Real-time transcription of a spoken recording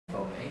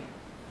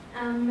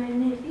My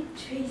name is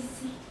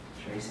Tracy.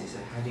 Tracy, so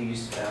how do you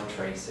spell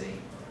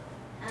Tracy?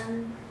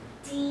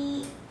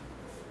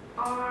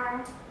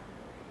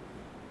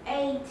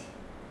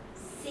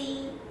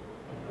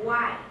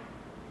 D-R-8-C-Y.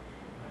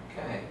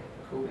 Okay,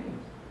 cool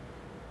beans.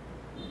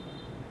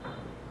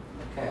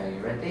 Okay, are you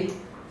ready?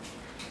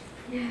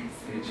 Yes.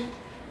 Good.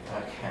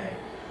 Okay,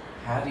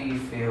 how do you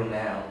feel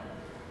now?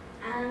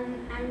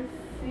 I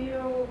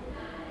feel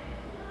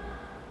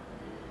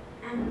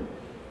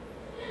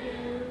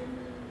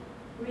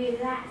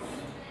relaxed.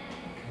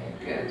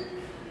 Okay, good.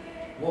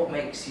 What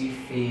makes you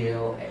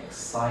feel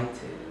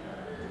excited?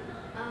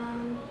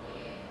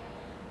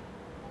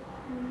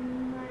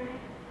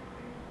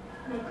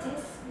 My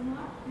test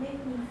not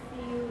make me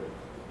feel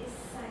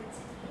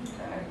excited.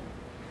 Okay.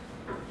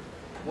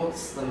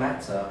 What's the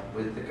matter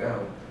with the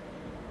girl?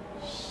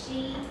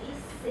 She is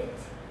sick.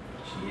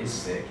 She is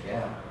sick,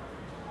 yeah.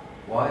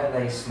 Why are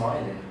they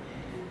smiling?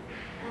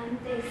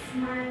 They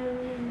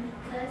smiling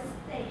because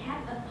they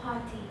have a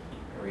party.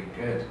 Very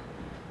good.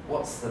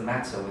 What's the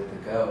matter with the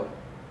girl?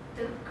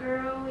 The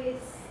girl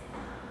is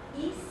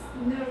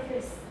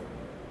nervous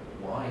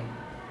Why?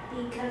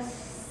 because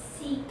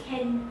she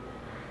can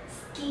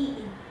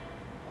skiing.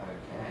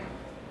 Okay.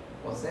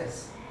 What's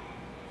this?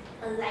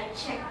 A light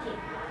jacket.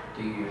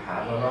 Do you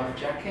have a life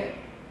jacket?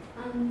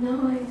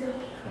 No, I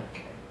don't.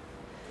 Okay.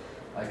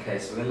 Okay,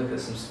 so we're going to look at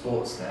some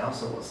sports now.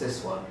 So what's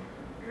this one?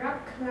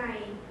 Rock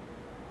climbing,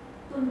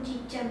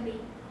 bungee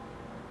jumping,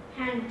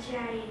 hang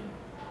gliding,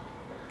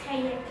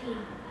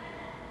 kayaking,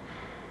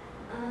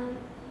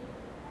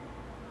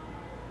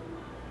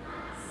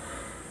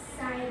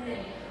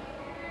 silent,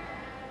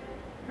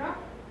 rock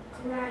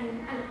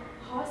climbing, and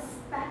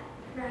horseback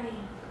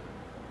riding,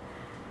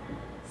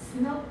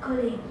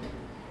 snorkeling,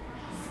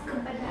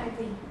 scuba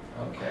diving.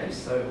 Okay,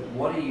 so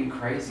what are you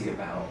crazy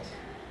about?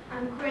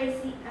 I'm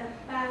crazy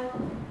about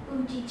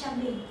bungee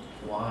jumping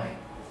Why?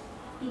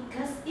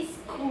 because it's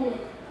cool.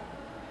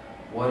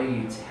 What are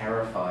you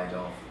terrified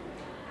of?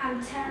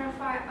 I'm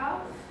terrified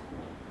of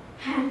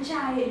hang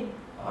gliding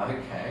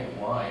Okay,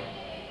 why?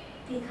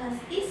 because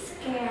it's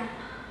scary.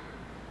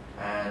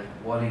 And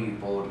what are you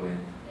bored with?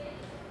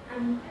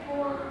 I'm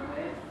bored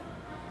with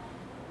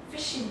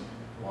fishing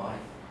Why?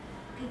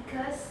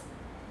 because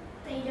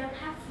they don't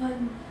have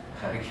fun.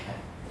 Okay.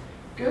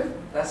 Good,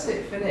 that's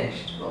it,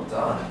 finished. Well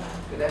done.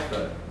 Good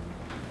effort.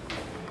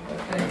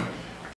 Okay.